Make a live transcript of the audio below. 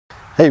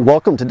Hey,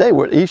 welcome. Today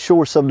we're at East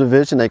Shore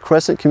Subdivision, a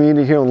crescent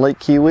community here on Lake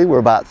Keowee. We're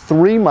about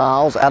 3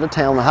 miles out of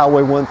town on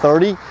Highway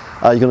 130.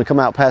 You're going to come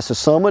out past the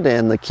Summit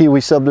and the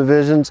Keowee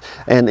subdivisions,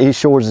 and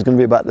East Shores is going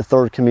to be about the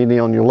third community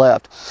on your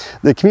left.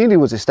 The community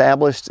was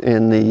established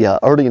in the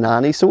early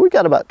 90s, so we've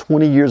got about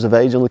 20 years of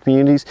age on the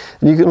communities,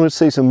 and you're going to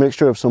see some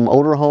mixture of some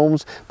older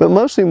homes, but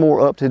mostly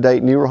more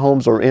up-to-date, newer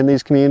homes are in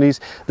these communities.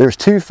 There's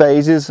two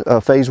phases.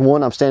 Phase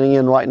one I'm standing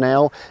in right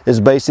now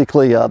is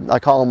basically, I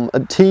call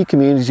them T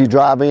communities. You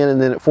drive in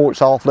and then it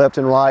forks off left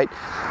and right,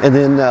 and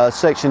then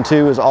section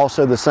two is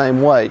also the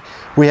same way.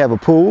 We have a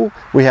pool,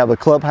 we have a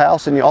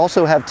clubhouse, and you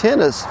also have tennis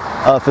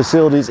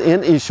facilities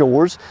in East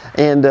Shores.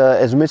 And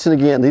as mentioned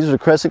again, these are the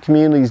crescent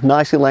communities,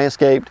 nicely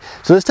landscaped.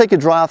 So let's take a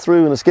drive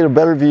through and let's get a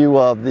better view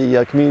of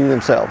the community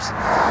themselves.